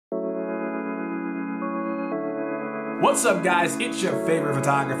What's up, guys? It's your favorite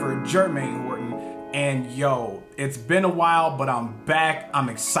photographer, Jermaine Horton, and yo, it's been a while, but I'm back. I'm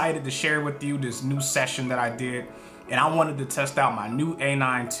excited to share with you this new session that I did, and I wanted to test out my new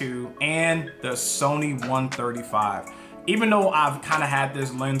A9 II and the Sony 135. Even though I've kind of had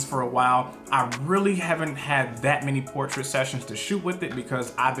this lens for a while, I really haven't had that many portrait sessions to shoot with it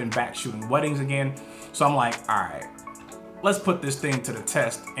because I've been back shooting weddings again. So I'm like, all right, let's put this thing to the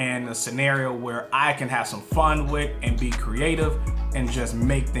test in a scenario where I can have some fun with and be creative and just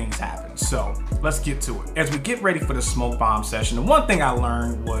make things happen. So let's get to it. As we get ready for the smoke bomb session, the one thing I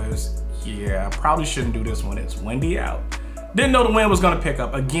learned was, yeah, I probably shouldn't do this when it's windy out. Didn't know the wind was gonna pick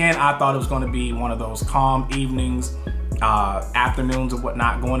up. Again, I thought it was gonna be one of those calm evenings, afternoons and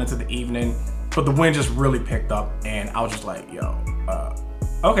whatnot going into the evening, but the wind just really picked up and I was just like, yo,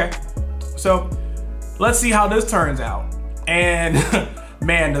 okay. So let's see how this turns out. And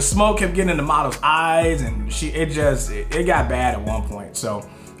man, the smoke kept getting in the model's eyes and it got bad at one point. So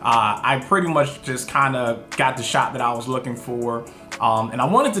I pretty much just kind of got the shot that I was looking for. And I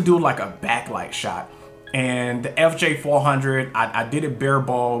wanted to do like a backlight shot. And the FJ400, I did it bare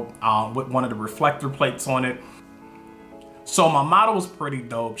ball with one of the reflector plates on it. So my model was pretty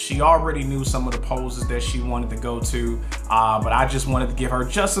dope. She already knew some of the poses that she wanted to go to, but I just wanted to give her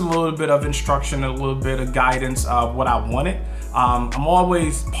just a little bit of instruction, a little bit of guidance of what I wanted. I'm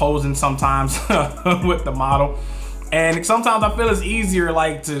always posing sometimes with the model, and sometimes I feel it's easier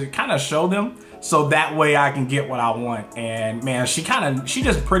like to kind of show them so that way I can get what I want. And man, she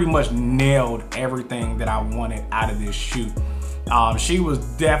just pretty much nailed everything that I wanted out of this shoot. She was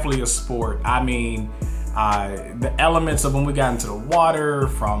definitely a sport. I mean, the elements of when we got into the water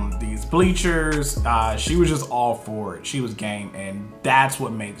from these bleachers, she was just all for it. She was game, and that's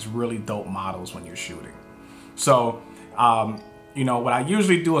what makes really dope models when you're shooting. So, you know, what I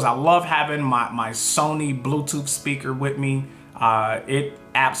usually do is I love having my Sony Bluetooth speaker with me. It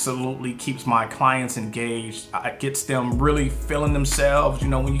absolutely keeps my clients engaged. It gets them really feeling themselves, you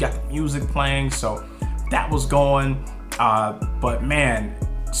know, when you got the music playing. So that was going, but man,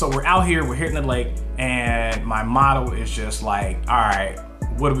 so we're out here, we're hitting the lake, and my model is just like, all right,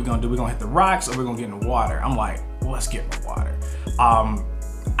 what are we gonna do? We're gonna hit the rocks or we're gonna get in the water? I'm like, well, let's get in the water.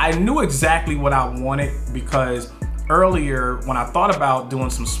 I knew exactly what I wanted because earlier when I thought about doing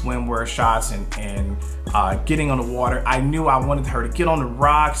some swimwear shots and getting on the water, I knew I wanted her to get on the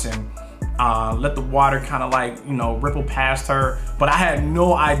rocks and let the water kind of like, you know, ripple past her. But I had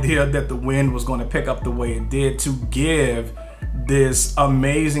no idea that the wind was gonna pick up the way it did to give this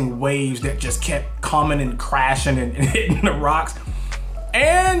amazing waves that just kept coming and crashing and hitting the rocks.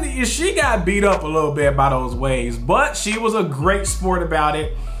 And she got beat up a little bit by those waves, but she was a great sport about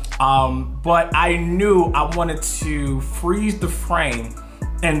it. But I knew I wanted to freeze the frame,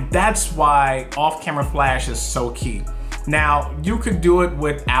 and that's why off-camera flash is so key. Now, you could do it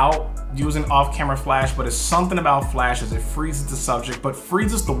without using off-camera flash, but it's something about flash as it freezes the subject, but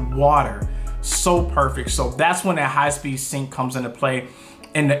freezes the water so perfect. So that's when that high-speed sync comes into play.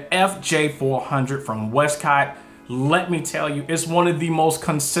 And the FJ400 from Westcott, let me tell you, it's one of the most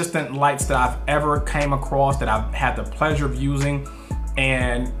consistent lights that I've ever came across, that I've had the pleasure of using.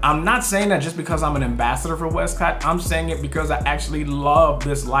 And I'm not saying that just because I'm an ambassador for Westcott. I'm saying it because I actually love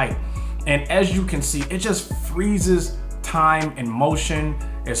this light. And as you can see, it just freezes time and motion.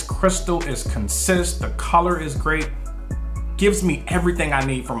 It's crystal, it's consist, the color is great, gives me everything I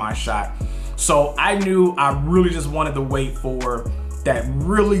need for my shot. So I knew I really just wanted to wait for that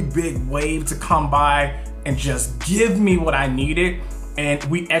really big wave to come by and just give me what I needed. And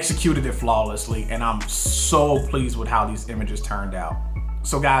we executed it flawlessly. And I'm so pleased with how these images turned out.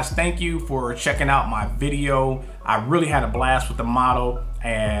 So guys, thank you for checking out my video. I really had a blast with the model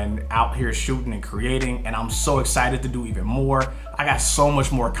and out here shooting and creating, and I'm so excited to do even more. I got so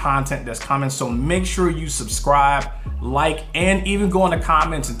much more content that's coming, so make sure you subscribe, like, and even go in the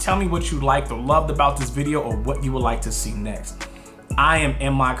comments and tell me what you liked or loved about this video or what you would like to see next. I am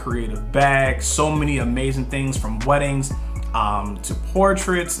in my creative bag. So many amazing things from weddings to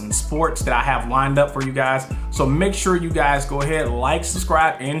portraits and sports that I have lined up for you guys. So make sure you guys go ahead, like,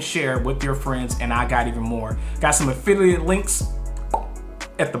 subscribe, and share with your friends, and I got even more. Got some affiliate links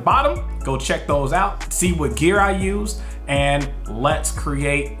at the bottom. Go check those out, see what gear I use, and let's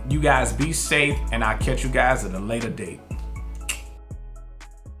create. You guys be safe, and I'll catch you guys at a later date.